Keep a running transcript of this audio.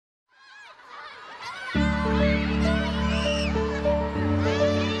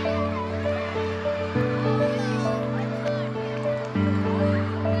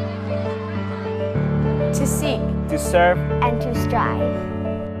serve, and to strive.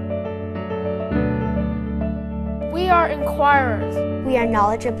 We are inquirers. We are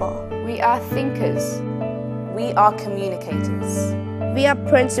knowledgeable. We are thinkers. We are communicators. We are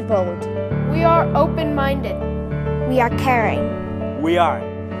principled. We are open-minded. We are caring. we are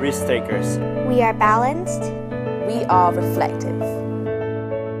risk takers. We are balanced. We are reflective.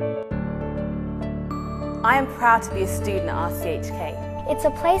 I am proud to be a student at RCHK. It's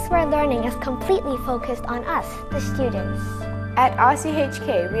a place where learning is completely focused on us, the students. At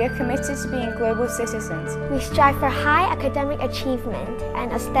RCHK, we are committed to being global citizens. We strive for high academic achievement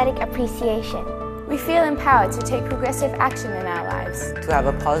and aesthetic appreciation. We feel empowered to take progressive action in our lives. To have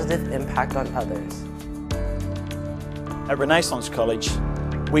a positive impact on others. At Renaissance College,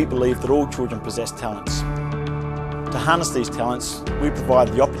 we believe that all children possess talents. To harness these talents, we provide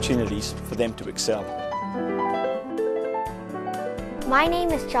the opportunities for them to excel. My name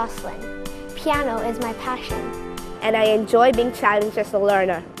is Jocelyn. Piano is my passion. And I enjoy being challenged as a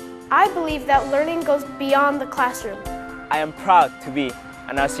learner. I believe that learning goes beyond the classroom. I am proud to be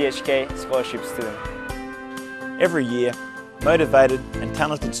an RCHK Scholarship student. Every year, motivated and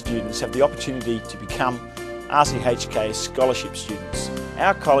talented students have the opportunity to become RCHK Scholarship students.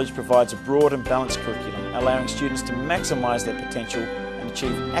 Our college provides a broad and balanced curriculum, allowing students to maximise their potential and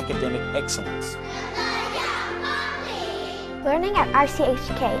achieve academic excellence. Learning at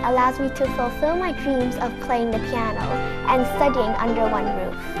RCHK allows me to fulfill my dreams of playing the piano and studying under one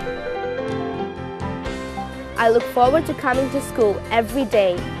roof. I look forward to coming to school every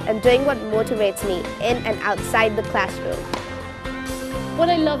day and doing what motivates me in and outside the classroom. What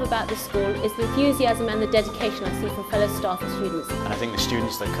I love about this school is the enthusiasm and the dedication I see from fellow staff and students. And I think the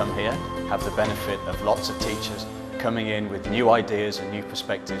students that come here have the benefit of lots of teachers coming in with new ideas and new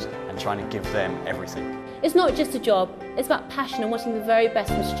perspectives and trying to give them everything. It's not just a job, it's about passion and wanting the very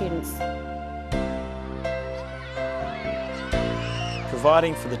best from students.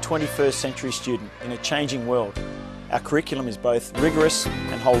 Providing for the 21st century student in a changing world, our curriculum is both rigorous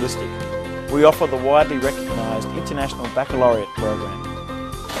and holistic. We offer the widely recognised International Baccalaureate program,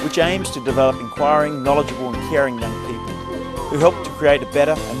 which aims to develop inquiring, knowledgeable and caring young people who help to create a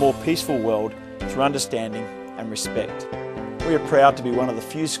better and more peaceful world through understanding and respect. We are proud to be one of the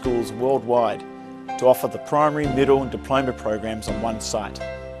few schools worldwide to offer the primary, middle and diploma programs on one site,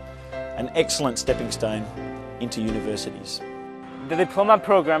 an excellent stepping stone into universities. The diploma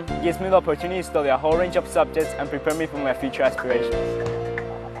program gives me the opportunity to study a whole range of subjects and prepare me for my future aspirations.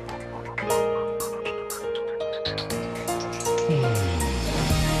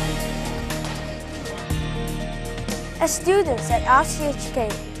 As students at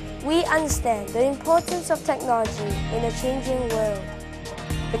RCHK, we understand the importance of technology in a changing world.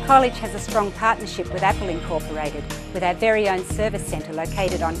 The college has a strong partnership with Apple Incorporated, with our very own service centre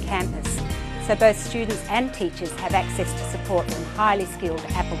located on campus, so both students and teachers have access to support from highly skilled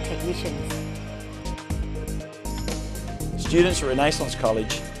Apple technicians. Students at Renaissance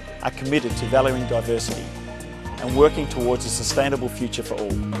College are committed to valuing diversity and working towards a sustainable future for all.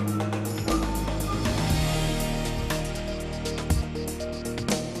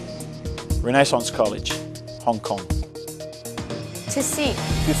 Renaissance College, Hong Kong. To seek,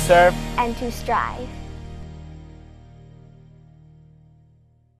 to serve, and to strive.